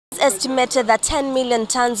estimated that 10 million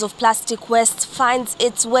tons of plastic waste finds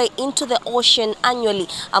its way into the ocean annually,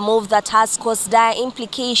 a move that has caused dire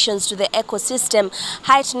implications to the ecosystem,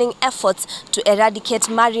 heightening efforts to eradicate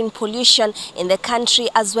marine pollution in the country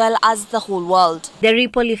as well as the whole world. The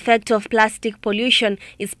ripple effect of plastic pollution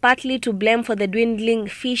is partly to blame for the dwindling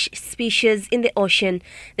fish species in the ocean.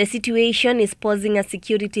 The situation is posing a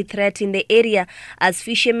security threat in the area as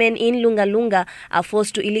fishermen in Lunga Lunga are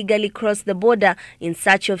forced to illegally cross the border in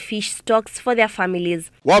search of fish stocks for their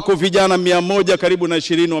families. Wako vijana 100 karibu na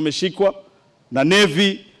 20 wameshikwa na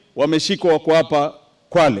Navy wameshikwa wako hapa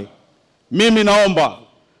Kwale. Mimi naomba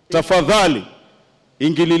tafadhali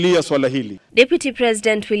ingililia swala hili. Deputy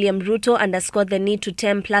President William Ruto underscored the need to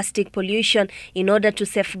tame plastic pollution in order to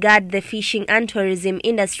safeguard the fishing and tourism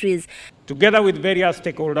industries. Together with various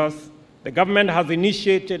stakeholders, the government has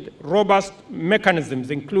initiated robust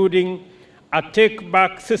mechanisms including a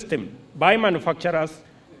take-back system by manufacturers,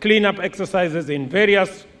 clean-up exercises in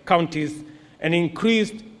various counties, and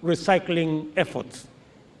increased recycling efforts.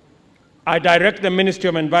 I direct the Ministry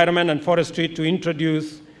of Environment and Forestry to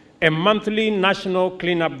introduce a monthly National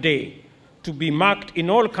Cleanup Day to be marked in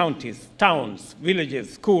all counties, towns,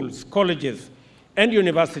 villages, schools, colleges, and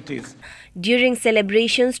universities. During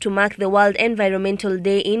celebrations to mark the World Environmental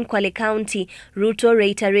Day in Kwale County, Ruto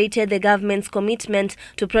reiterated the government's commitment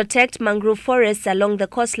to protect mangrove forests along the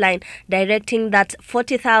coastline, directing that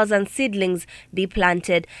 40,000 seedlings be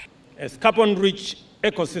planted. As carbon-rich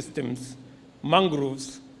ecosystems,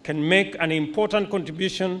 mangroves can make an important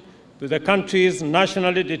contribution to the country's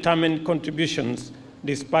nationally determined contributions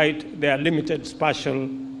despite their limited spatial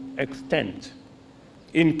extent.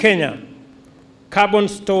 In Kenya, carbon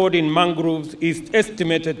stored in mangroves is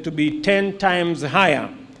estimated to be 10 times higher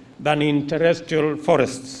than in terrestrial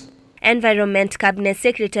forests. Environment Cabinet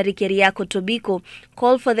Secretary Keriako Tobiko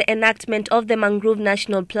called for the enactment of the Mangrove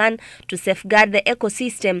National Plan to safeguard the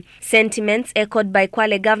ecosystem, sentiments echoed by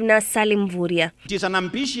Kwale Governor Salim Vuria. It is an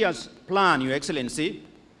ambitious plan, Your Excellency,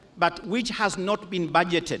 but which has not been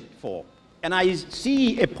budgeted for. And I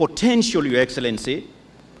see a potential, Your Excellency,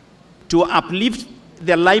 to uplift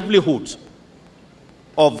the livelihoods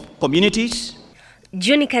of communities.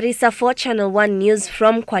 Juney Karisa for Channel 1 News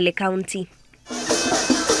from Kwale County.